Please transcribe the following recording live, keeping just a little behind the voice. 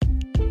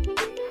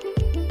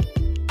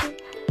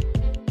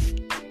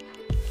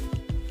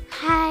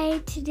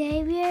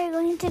Today we are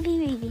going to be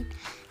reading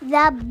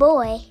The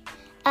Boy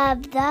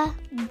of the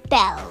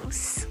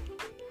Bells.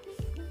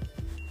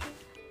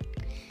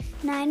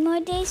 9 more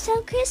days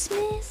till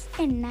Christmas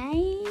and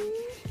 9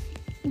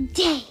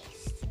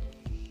 days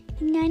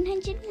and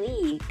 900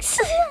 weeks.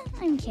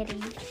 I'm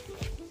kidding.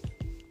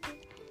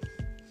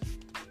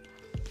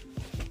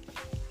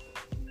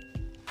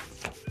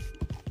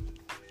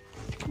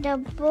 The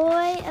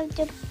Boy of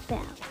the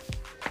Bells.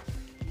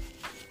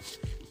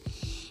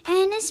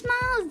 In a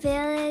small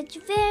village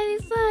very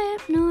far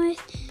up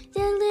north,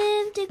 there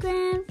lived a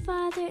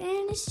grandfather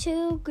and his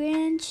 2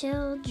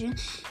 grandchildren.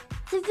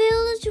 The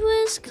village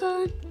was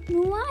called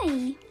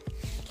Hawaii,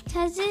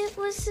 'cause it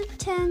was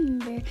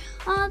September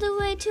all the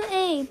way to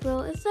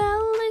April. It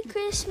felt like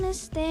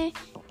Christmas there.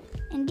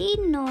 Indeed,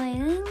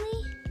 Noelly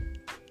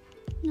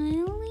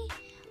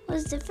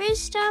was the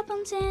first stop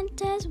on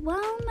Santa's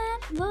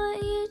well-met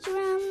voyage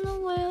around the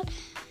world.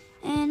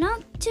 In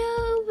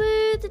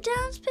October, the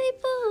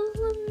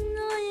townspeople of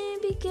Noye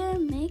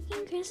began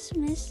making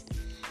Christmas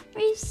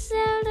wreaths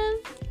out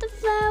of the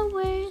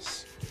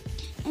flowers,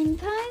 and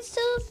pies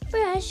so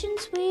fresh and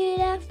sweet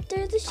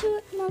after the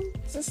short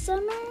months of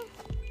summer.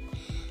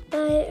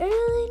 By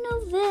early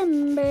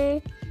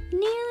November,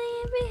 nearly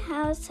every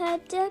house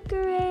had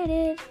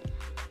decorated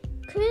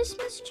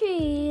Christmas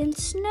tree and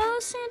snow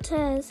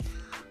Santas,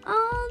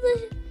 all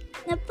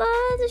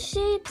the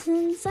shapes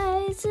and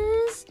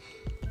sizes,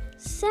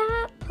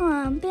 sat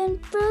plump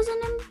and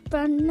frozen in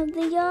front of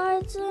the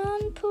yards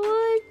on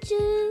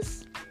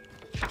porches.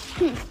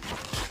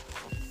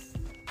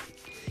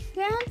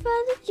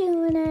 Grandfather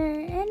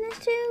Junior and his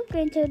 2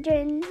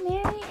 grandchildren,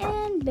 Mary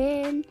and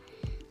Ben,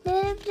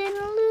 lived in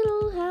a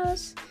little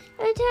house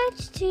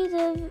attached to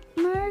the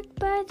mark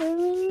by the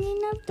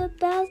ringing of the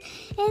bells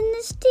in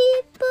the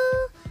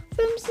steeple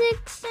from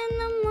 6 in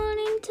the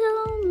morning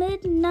till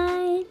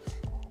midnight.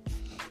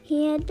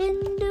 He had been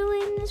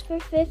doing this for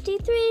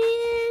 53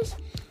 years,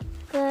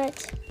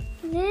 but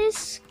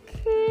this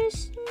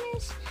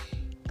Christmas,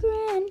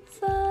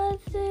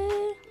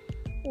 Grandfather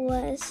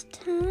was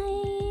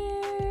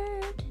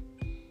tired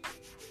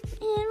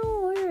and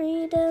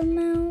worried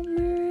about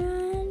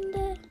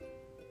Miranda.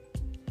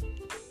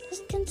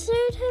 His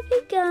concert had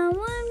begun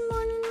one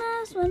morning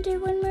last winter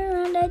when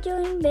Miranda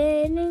joined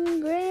Ben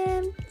and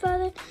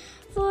Grandfather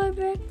for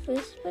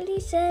breakfast, but he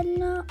said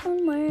not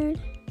one word.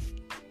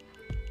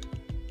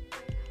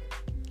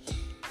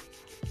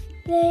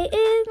 They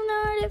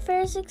ignored at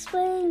first,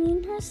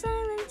 explaining her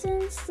silence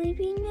and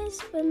sleepiness,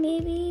 but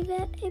maybe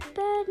a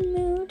bad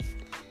mood.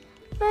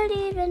 But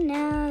even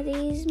now,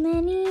 these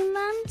many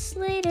months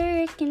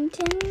later, it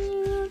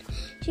continued.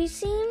 She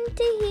seemed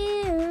to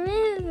hear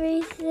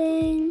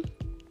everything,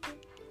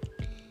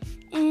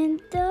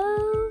 and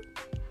though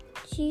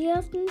she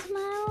often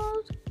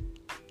smiled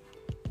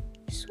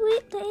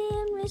sweetly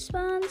in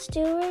response to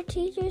her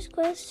teacher's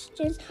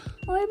questions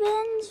or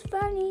Ben's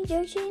funny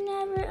joke, she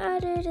never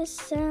uttered a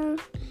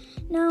sound.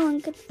 No one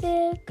could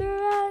figure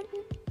out,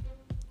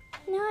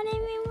 not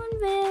even one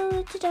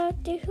village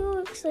doctor, who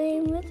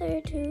exclaimed with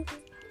her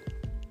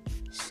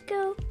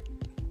scope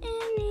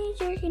and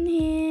knee-jerk and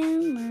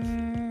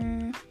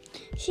hammer.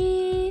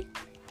 She,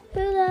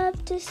 who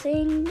loved to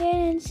sing,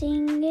 didn't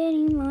sing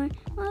anymore.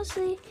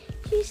 Mostly,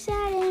 she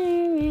sat in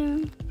her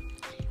room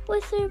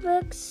with her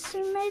books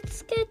and made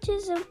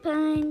sketches of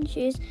pine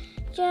trees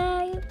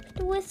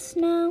jagged with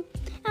snow.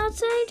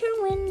 Outside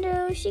her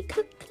window, she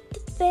cooked the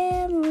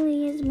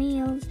family's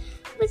meals,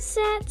 but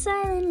sat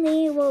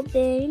silently while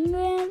Ben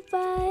and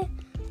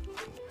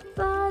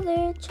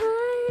Grandfather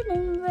tried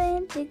and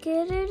ran to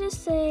get her to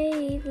say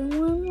even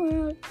one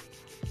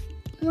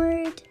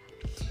word.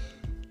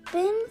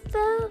 Ben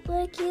felt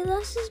like he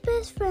lost his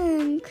best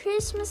friend.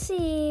 Christmas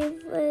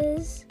Eve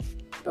was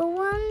but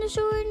one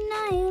short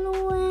night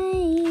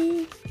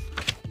away.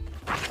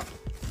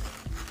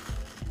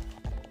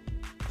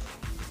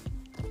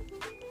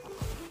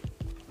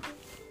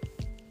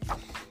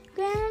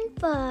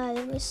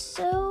 Grandfather was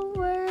so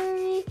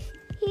worried.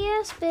 He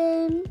asked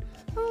Ben,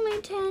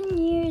 only 10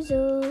 years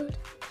old,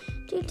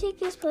 to take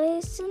his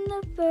place in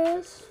the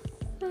birth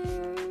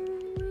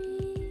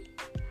fairy.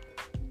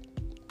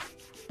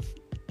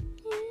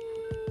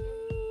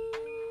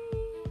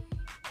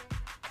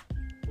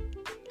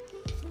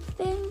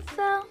 Ben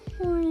felt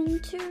horn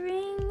to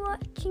ring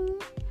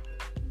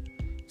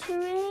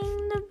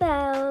the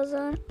bells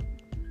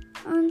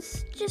on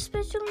such a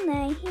special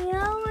night. He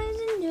always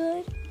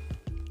enjoyed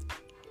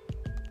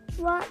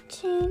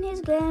watching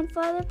his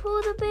grandfather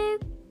pull the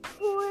big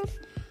cord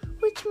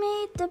which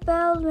made the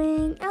bell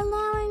ring,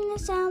 allowing the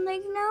sound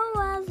like no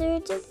other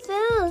to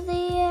fill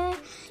the air.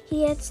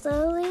 He had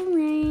slowly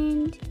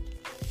learned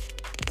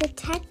the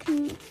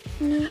technique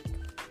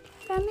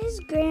from his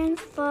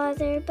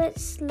grandfather, but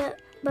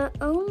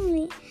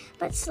slowly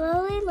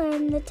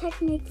learned the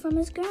technique from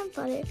his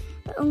grandfather.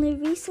 But only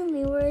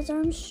recently were his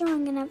arms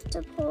strong enough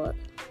to pull it,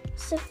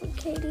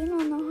 suffocating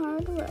on the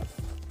hard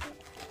roof.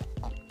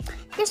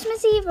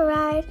 Christmas Eve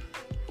arrived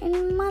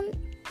in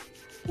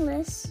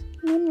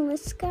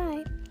moonless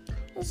sky.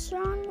 The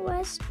strong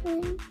west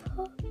wind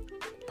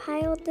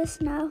piled the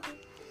snow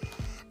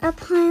up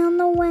high on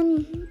the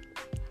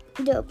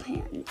window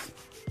panes.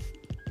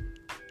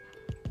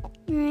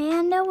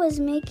 Miranda was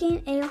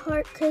making a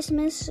heart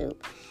Christmas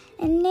soup,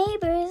 and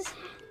neighbors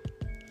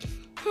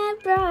had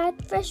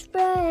brought fresh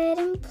bread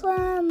and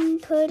plum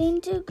pudding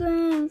to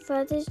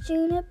Grandfather's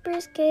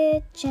Juniper's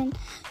kitchen.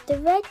 The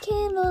red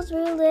candles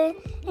were lit,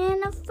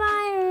 and a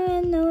fire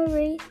in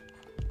the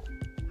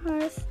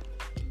hearth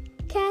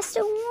cast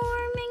a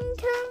warm and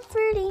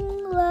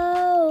comforting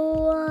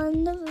glow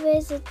on the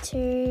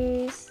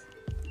visitors.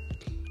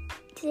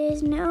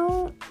 Here's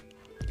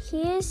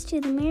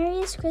to the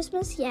merriest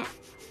Christmas yet,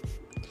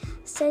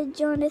 said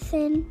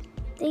Jonathan,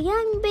 the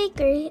young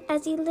baker,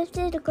 as he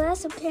lifted a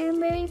glass of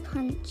cranberry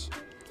punch.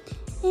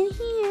 And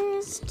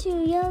here's to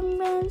young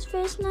Ben's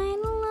first night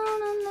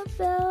alone on the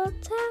bell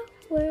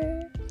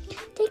tower.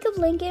 Take a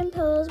blanket and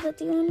pillows with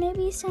you and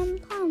maybe some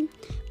plum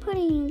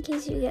pudding in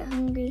case you get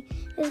hungry,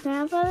 his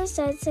grandfather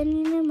said,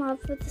 sending him off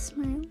with a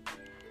smile.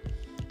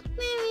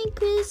 Merry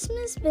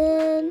Christmas,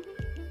 Ben,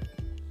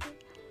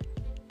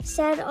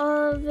 said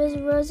all of his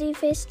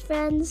rosy-faced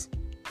friends.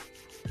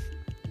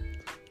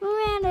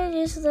 Miranda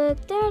just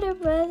looked at her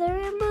brother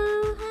and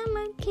blew him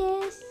a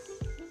kiss.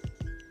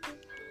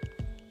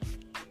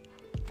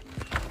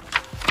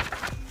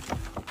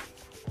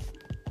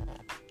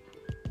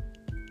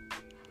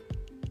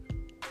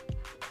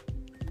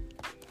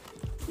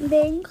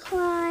 Ben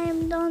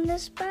climbed on the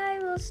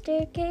spiral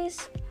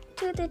staircase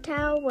to the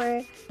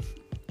tower.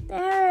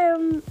 There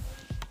are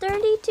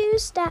 32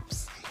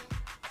 steps.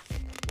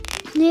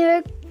 They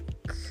were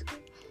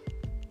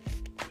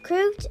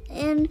crooked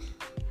and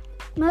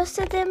most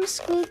of them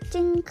squeaked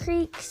and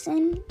creaks,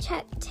 and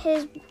checked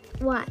his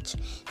watch.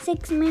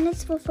 6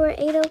 minutes before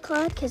 8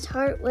 o'clock, his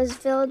heart was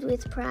filled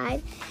with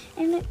pride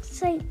and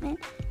excitement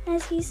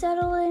as he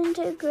settled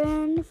into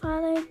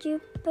Grandfather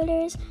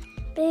Jupiter's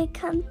big,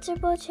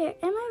 comfortable chair.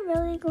 Am I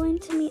really going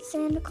to meet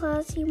Santa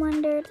Claus? He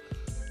wondered.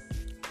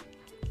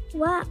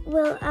 What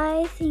will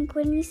I think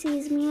when he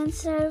sees me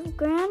instead of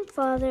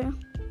Grandfather?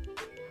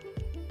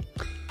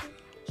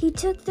 He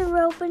took the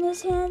rope in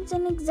his hands,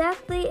 and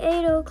exactly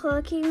 8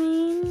 o'clock he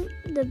rang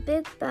the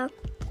big bell.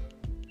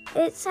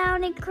 It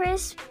sounded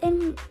crisp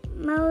and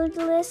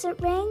melodious.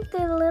 It rang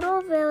the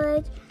little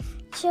village.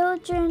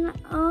 Children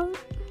all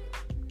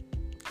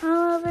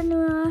over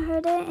New York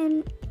heard it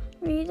and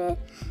readied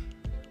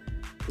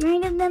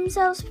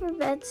themselves for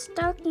bed.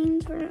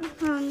 Stockings were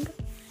hung,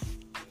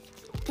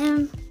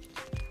 and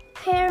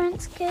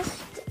parents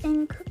kissed,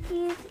 and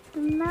cookies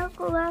and milk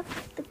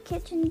left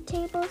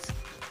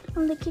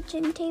on the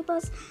kitchen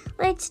tables.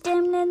 Lights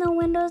dimmed in the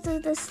windows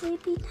of the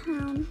sleepy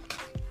town.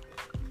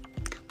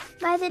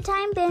 By the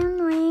time Ben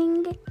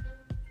rang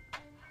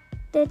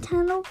the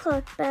 10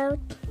 o'clock bell,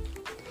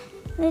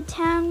 the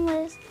town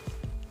was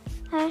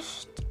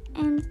hushed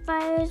and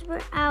fires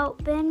were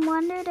out. Ben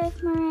wondered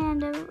if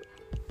Miranda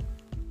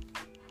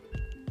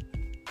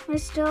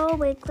was still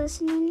awake,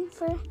 listening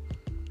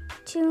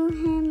to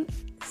him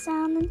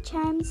sound the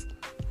chimes.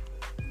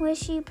 Was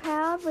she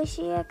proud? Was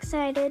she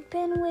excited?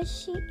 Ben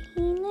wished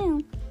he knew.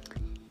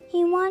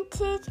 He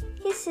wanted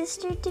his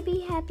sister to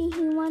be happy.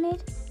 He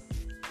wanted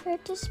her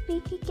to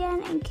speak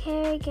again and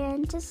care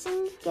again, to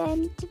sing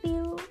again, to be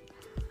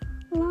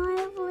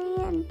lively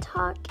and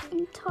talk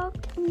and talk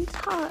and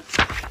talk.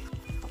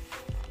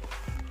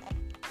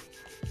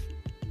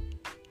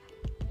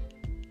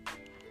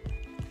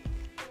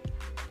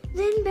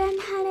 Then Ben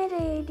had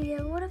an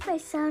idea. What if I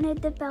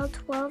sounded the bell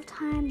 12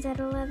 times at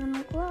 11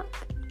 o'clock?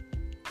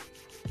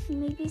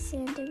 Maybe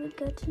Santa would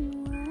go to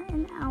Nora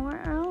an hour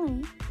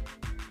early,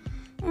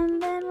 and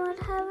Ben would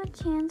have a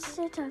chance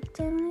to talk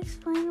to him and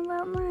explain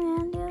about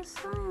Miranda's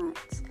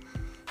silence.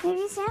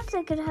 Maybe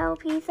Santa could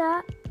help, he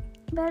thought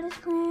about his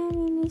plan,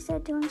 and he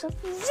said to himself,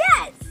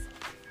 yes!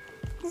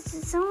 This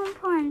is so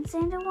important.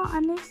 Santa will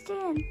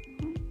understand.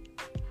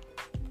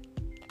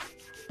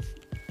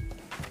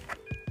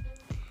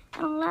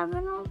 At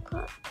 11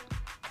 o'clock,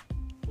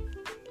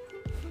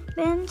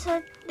 Ben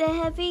took the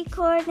heavy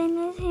cord in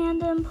his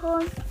hand and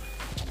pulled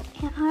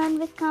it hard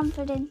with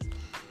confidence.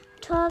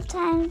 12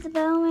 times the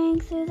bell rang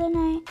through the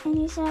night, and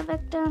he sat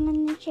back down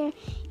in the chair.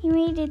 He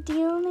waited.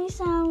 The only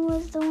sound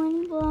was the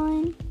wind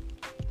blowing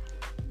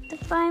the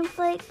fine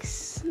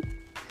flakes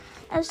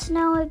of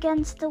snow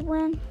against the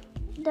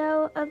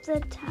window of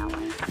the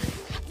tower.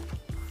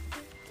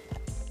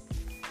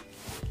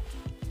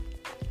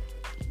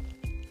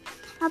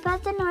 Up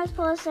at the North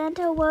Pole,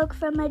 Santa awoke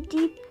from a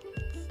deep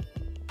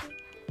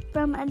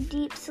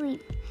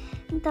sleep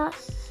and thought,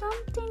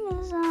 something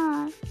is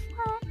off.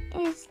 What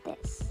is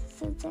this?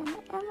 Said Santa.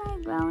 Am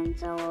I growing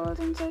so old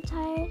and so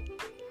tired?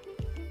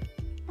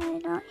 I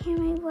don't hear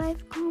my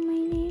wife call my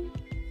name.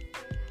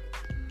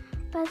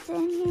 But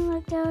then he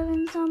looked over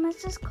and saw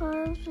Mrs.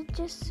 Claus was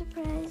just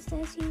surprised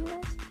as he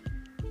was.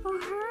 Oh,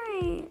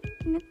 hurry,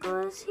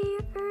 Nicholas, he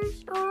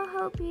urged. Oh, I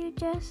hope you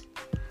just...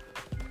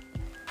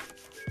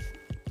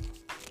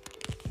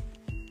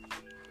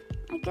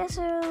 I guess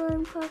our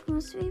alarm clock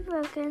must be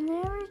broken.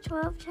 There were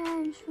 12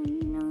 chimes from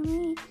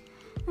me.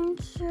 I'm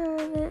sure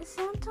of it.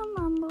 Santa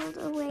mumbled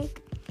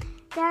awake,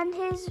 donned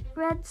his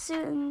red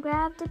suit and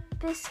grabbed a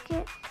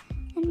biscuit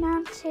and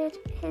mounted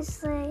his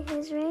sleigh.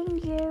 His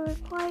reindeer were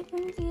quite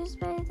confused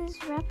by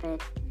this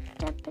rapid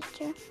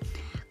temperature.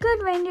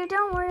 Good reindeer,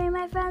 don't worry,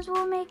 my friends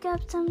will make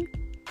up some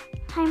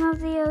time of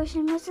the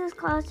ocean. Mrs.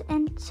 Claus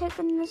and took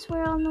in the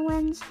swirl on the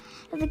winds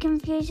of the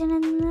confusion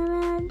and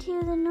the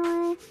to the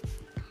noise.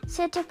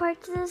 Santa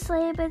parked the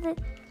sleigh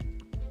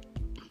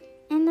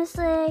in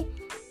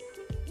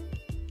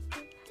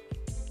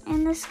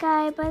the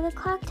sky by the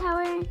clock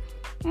tower,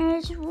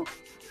 urged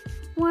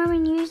warm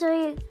and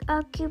usually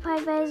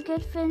occupied by his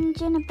good friend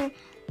Juniper.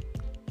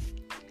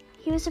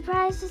 He was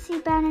surprised to see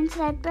Ben and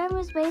said Ben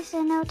was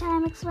wasting no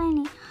time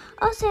explaining.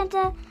 Oh,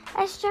 Santa,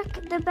 I struck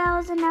the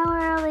bells an hour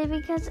early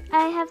because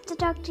I have to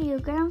talk to you.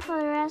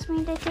 Grandfather asked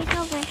me to take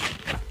over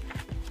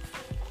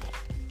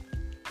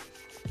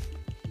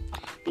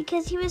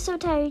because he was so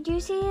tired. You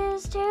see, he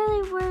was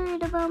terribly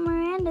worried about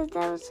Miranda.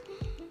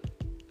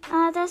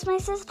 That's my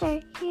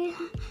sister.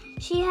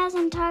 She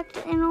hasn't talked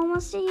in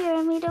almost a year,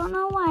 and we don't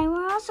know why.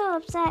 We're also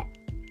upset.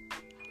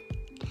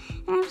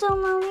 And I'm so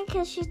lonely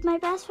because she's my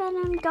best friend,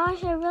 and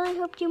gosh, I really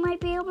hoped you might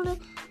be able to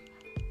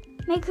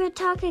make her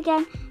talk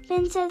again.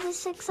 Ben said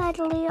this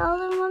excitedly.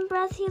 All in one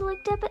breath, he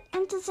looked up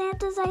into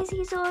Santa's eyes.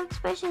 He saw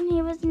expression.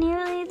 He was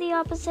nearly the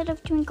opposite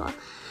of twinkle.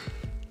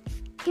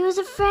 He was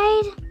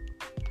afraid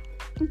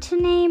to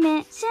name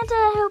it. Santa,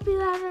 I hope you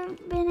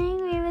haven't been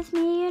angry with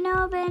me. You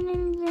know, Ben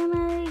and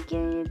Grandma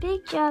give you a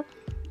big job.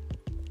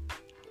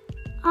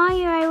 All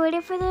year I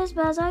waited for those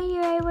bells. All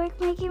year I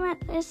worked making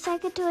a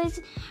sack of toys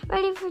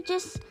ready for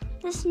just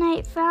this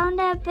night. Santa frowned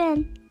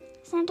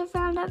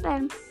at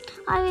Ben.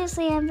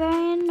 Obviously, I'm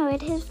very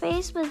annoyed. His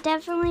face was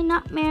definitely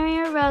not merry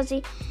or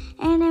rosy,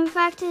 and in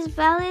fact, his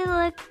belly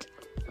looked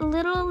a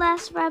little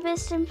less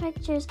robust in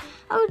pictures.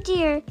 Oh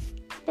dear,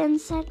 Ben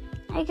said.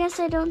 I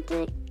guess I don't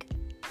think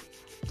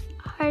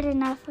hard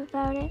enough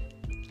about it.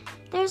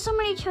 There's so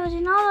many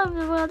children all over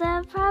the world that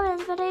have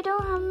problems, but I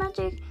don't have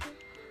magic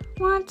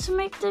wand to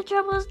make their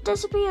troubles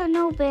disappear.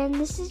 No, Ben,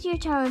 this is your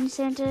challenge.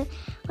 Santa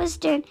was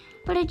stern,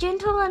 but a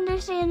gentle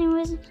understanding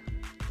was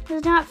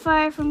not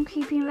far from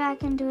creeping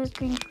back into his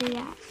crinkly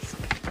eyes.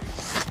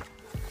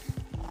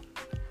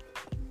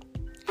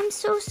 I'm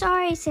so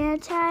sorry,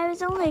 Santa. I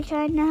was only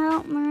trying to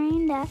help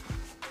Miranda.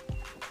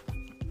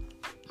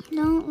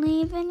 Don't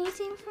leave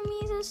anything for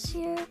me this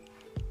year,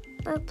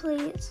 but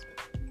please.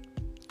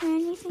 Is there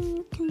anything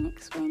you can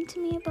explain to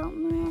me about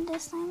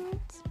Miranda's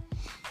silence?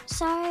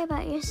 Sorry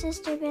about your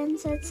sister, Ben,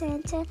 said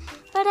Santa,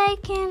 but I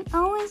can't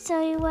always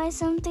tell you why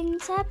some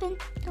things happen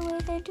the way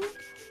they do.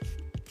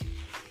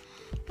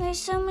 There's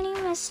so many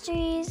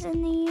mysteries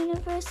in the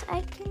universe,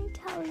 I can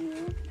tell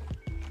you.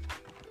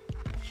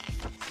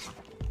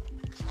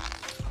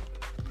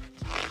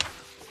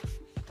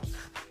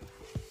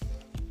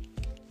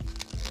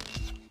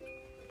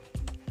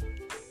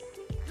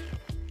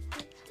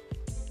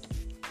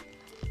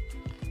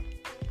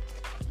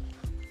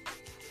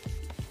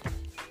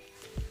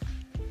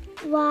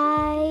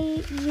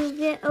 Why you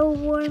get a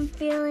warm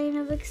feeling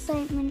of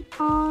excitement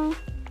all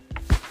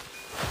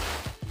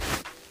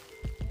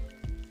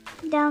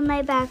down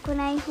my back when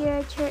I hear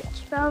a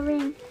church bell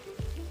ring.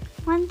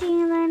 One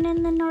thing I learned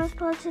in the North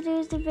Pole to do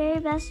is the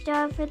very best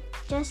job for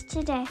just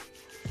today.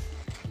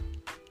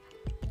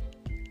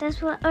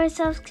 That's what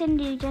ourselves can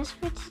do just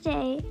for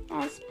today,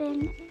 asked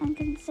Ben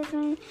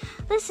unconsiderately.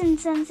 Listen,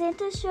 son,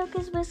 Santa stroked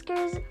his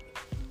whiskers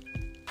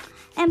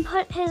and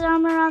put his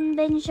arm around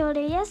Ben's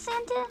shoulder. Yes,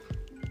 Santa?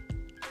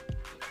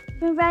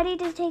 We're ready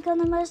to take on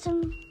the most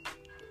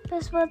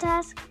impossible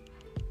task.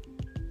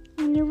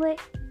 When you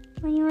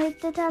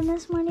wake the town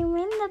this morning,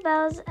 ring the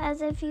bells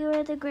as if you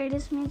were the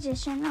greatest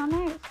magician on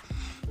earth.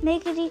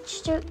 Make it each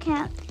stroke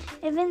count.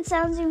 Invent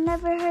sounds you've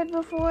never heard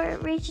before.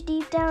 Reach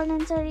deep down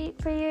inside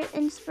for your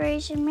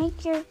inspiration.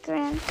 Make your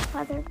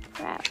grandfather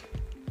proud.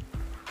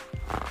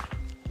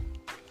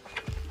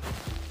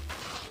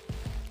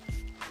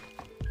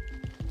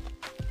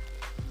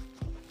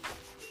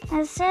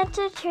 As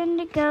Santa turned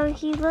to go,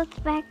 he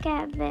looked back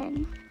at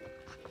Ben.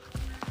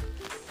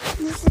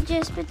 This is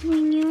just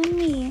between you and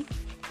me.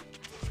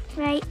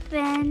 Right,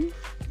 Ben?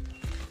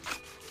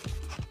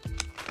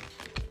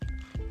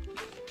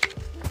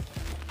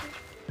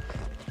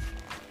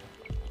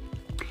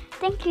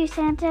 Thank you,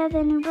 Santa.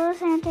 Then he blew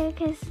Santa,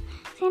 because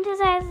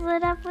Santa's eyes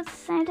lit up with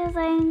Santa's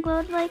light and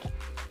glowed like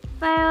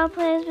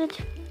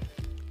fireplace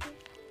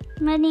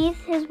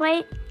beneath his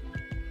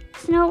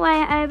snow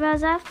white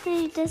eyebrows. After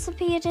he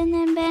disappeared, and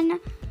then Ben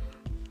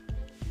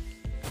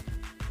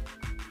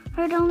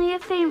heard only a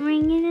faint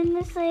ringing in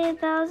the sleigh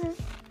of bells as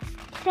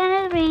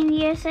Santa's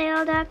reindeer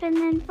sailed up, and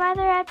then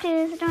farther up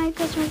to the snowy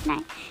Christmas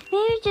night.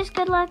 Maybe just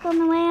good luck on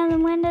the way, and the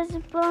wind is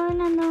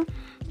blowing, and the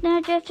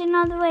snow drifting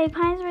all the way.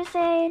 Pines were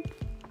saying,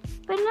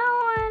 but no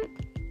one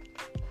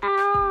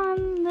out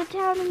in the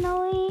town of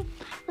Noe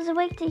was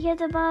awake to hear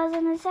the bells,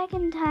 and the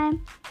second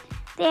time,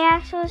 the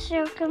actual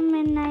stroke of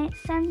midnight.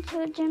 Some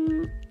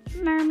children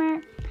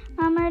murmured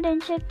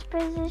and shifted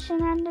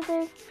position under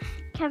their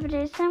covered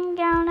it. Some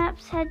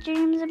grown-ups had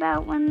dreams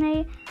about when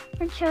they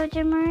were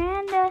children.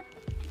 Miranda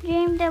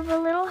dreamed of a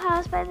little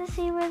house by the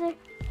sea where the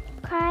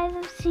cries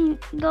of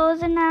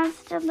seagulls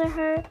announced under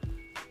her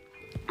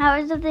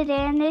hours of the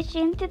day, and they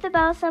streamed through the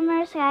bell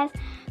summer skies.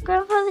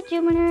 Grandfather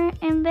Jupiter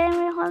and Ben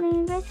were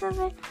holding a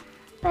silver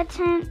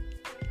baton,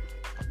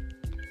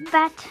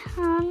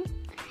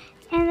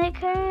 and the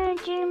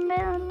current dream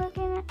Ben was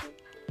looking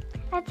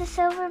at the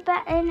silver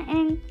baton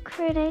and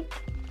critiquing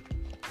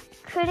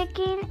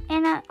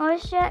an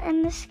orchestra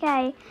in the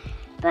sky.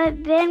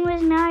 But Ben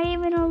was not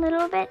even a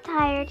little bit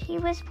tired. He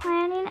was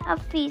planning a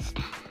feast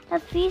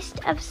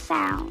of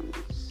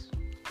sounds.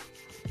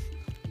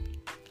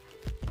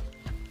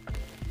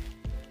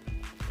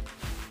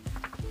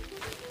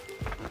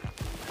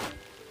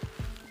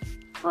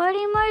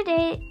 40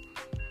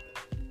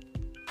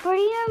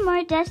 or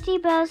more dusty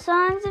bells,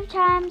 songs of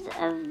chimes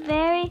of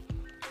very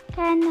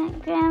kind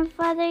that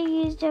Grandfather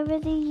used over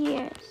the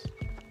years.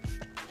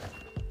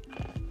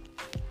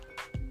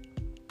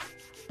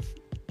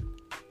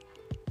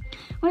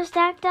 Were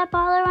stacked up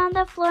all around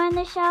the floor and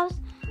the shelves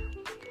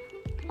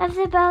of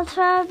the bell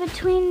tower.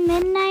 Between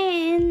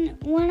midnight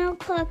and 1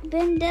 o'clock,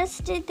 Ben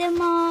dusted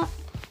them all,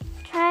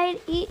 tried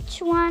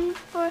each one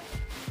for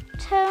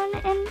tone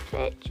and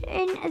pitch,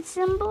 and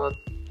assembled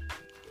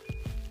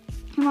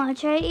them all.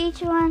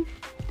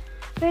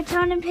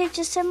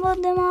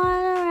 Assembled them all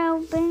in a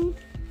row. Ben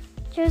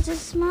chose a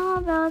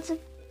small bell to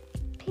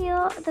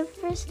peal the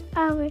first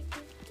hour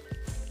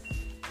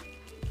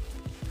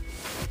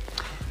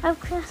of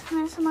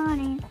Christmas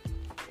morning.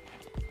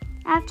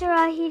 After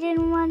all, he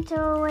didn't want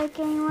to awake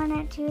anyone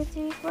at 2,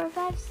 3, 4,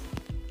 5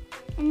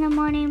 in the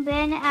morning.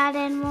 Ben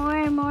added more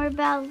and more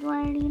bells,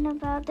 learning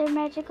about their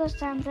magical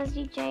sounds as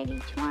he tried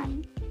each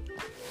one.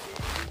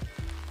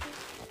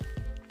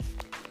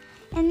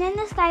 And then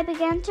the sky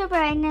began to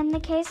brighten, and the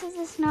case of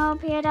the snow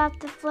appeared off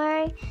the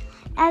flurry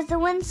as the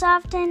wind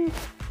softened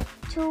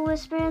to a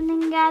whisper, and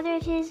then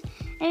gathered his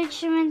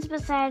instruments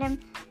beside him.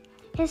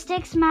 His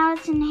sticks,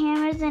 mallets, and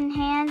hammers, and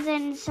hands,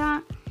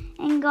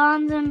 and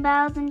gongs, and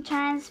bells, and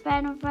chimes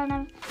spread out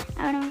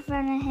in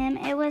front of him.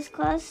 It was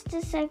close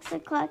to 6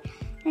 o'clock,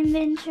 and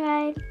Ben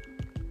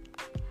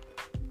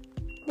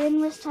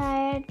was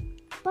tired,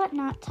 but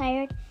not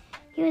tired.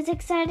 He was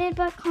excited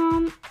but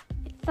calm.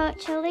 It felt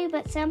chilly,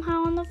 but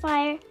somehow on the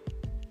fire.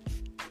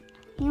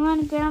 He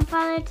wanted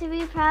Grandfather to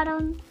be proud of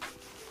him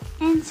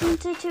and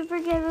Santa to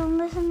forgive him.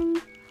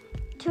 Listening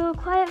to a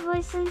quiet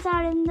voice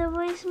inside him, the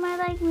voice more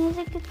like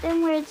music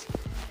than words.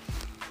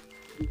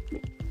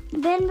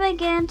 Ben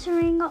began to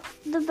ring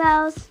the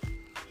bells.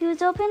 He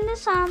was opening the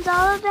sounds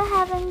all of the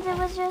heavens. It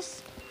was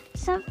just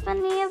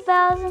symphony of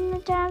bells in the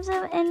chimes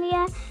of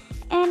India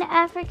and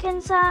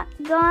African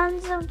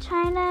gongs of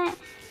China,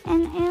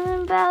 and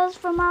alien bells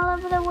from all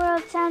over the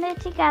world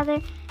sounded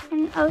together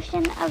in an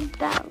ocean of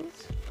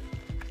bells.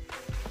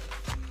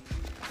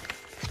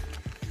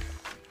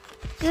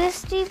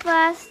 Gusty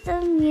blasts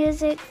of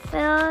music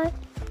filled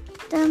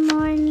the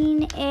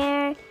morning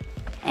air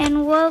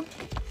and woke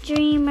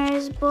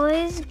dreamers,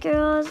 boys,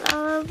 girls,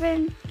 all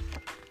over.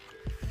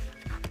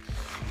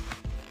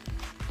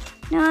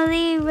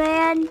 Nolly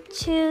ran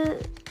to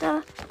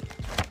the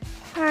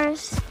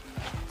hearse.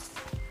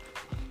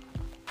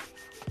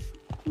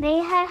 They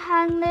had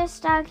hung their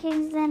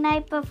stockings the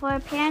night before.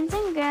 Parents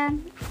and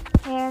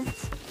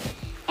grandparents,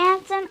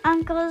 aunts and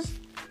uncles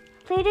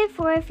pleaded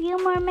for a few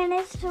more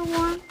minutes to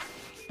warm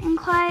and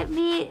quiet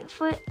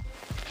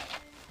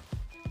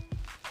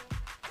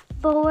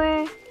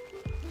before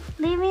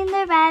leaving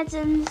their beds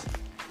and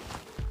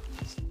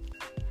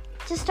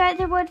to start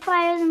their wood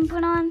fires and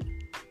put on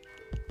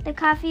the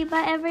coffee,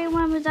 but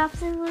everyone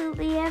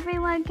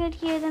could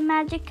hear the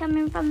magic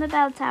coming from the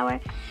bell tower,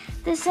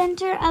 the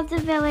center of the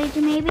village.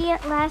 Maybe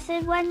it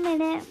lasted 1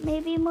 minute,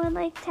 maybe more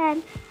like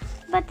 10,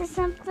 but the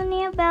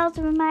symphony of bells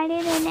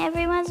reminded in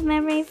everyone's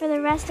memory for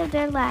the rest of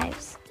their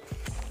lives.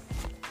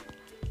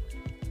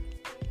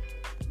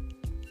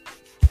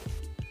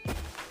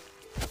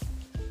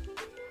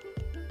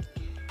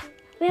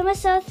 Ben was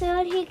so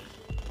thrilled he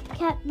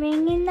kept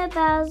ringing the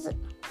bells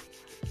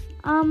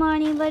all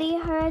morning, but he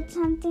heard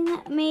something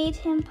that made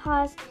him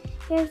pause.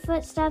 He heard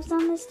footsteps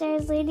on the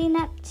stairs leading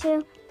up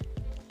to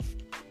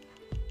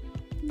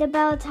the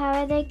bell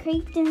tower. They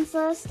creaked in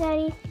slow,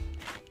 steady.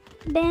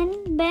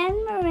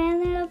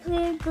 Miranda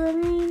appeared,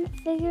 glittering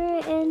figure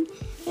in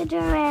the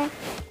doorway.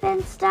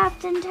 Ben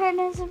stopped and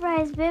turned in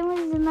surprise. Ben,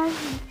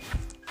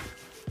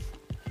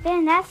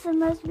 that's the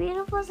most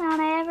beautiful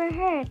sound I ever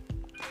heard.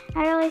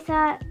 I really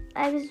thought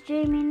I was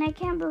dreaming. I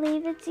can't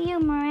believe it's you.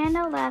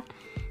 Miranda laughed,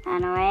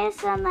 and a ray of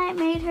sunlight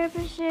made her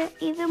picture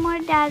even more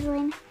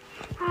dazzling.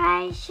 Her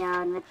eyes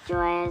shone with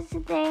joy as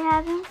they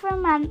haven't for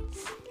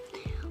months,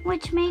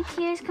 which made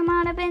tears come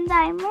out of Ben's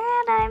eyes.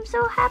 Miranda, I'm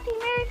so happy.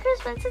 Merry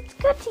Christmas. It's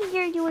good to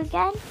hear you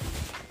again.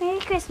 Merry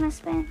Christmas,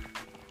 Ben.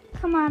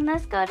 Come on,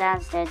 let's go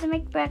downstairs and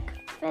make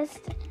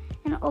breakfast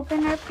and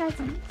open our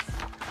presents.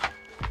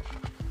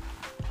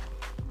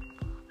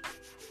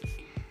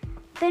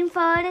 Ben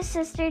followed his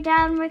sister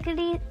down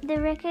the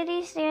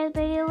rickety stairs,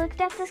 but he looked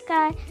at the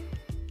sky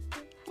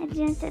And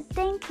Jim said,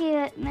 "Thank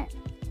you,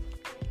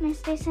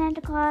 Mr.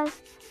 Santa Claus,"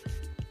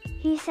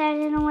 he said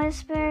in a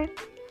whisper.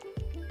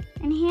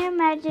 And he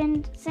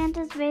imagined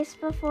Santa's face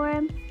before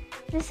him.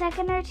 For a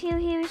second or two,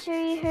 he was sure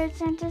he heard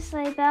Santa's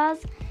sleigh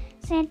bells.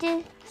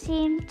 Santa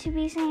seemed to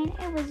be saying,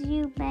 "It was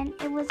you, Ben.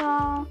 It was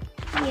all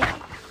you."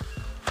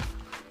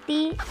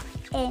 The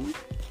end.